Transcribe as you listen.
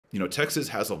You know, Texas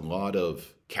has a lot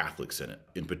of Catholics in it.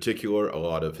 In particular, a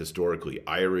lot of historically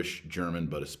Irish, German,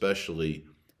 but especially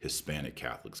Hispanic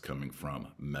Catholics coming from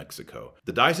Mexico.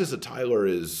 The Diocese of Tyler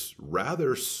is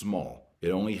rather small.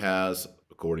 It only has,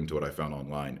 according to what I found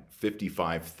online,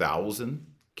 55,000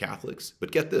 Catholics.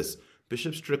 But get this,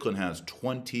 Bishop Strickland has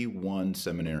 21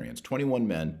 seminarians, 21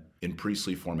 men in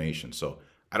priestly formation. So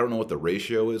I don't know what the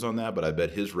ratio is on that, but I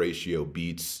bet his ratio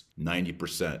beats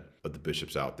 90% of the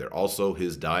bishops out there. Also,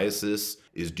 his diocese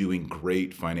is doing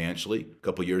great financially. A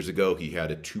couple years ago, he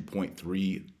had a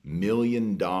 $2.3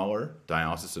 million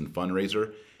diocesan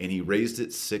fundraiser, and he raised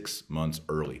it 6 months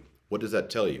early. What does that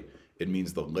tell you? It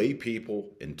means the lay people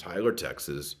in Tyler,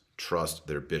 Texas trust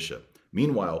their bishop.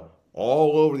 Meanwhile,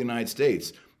 all over the United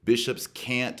States, bishops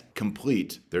can't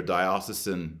complete their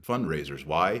diocesan fundraisers.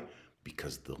 Why?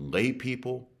 Because the lay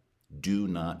people do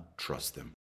not trust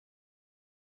them.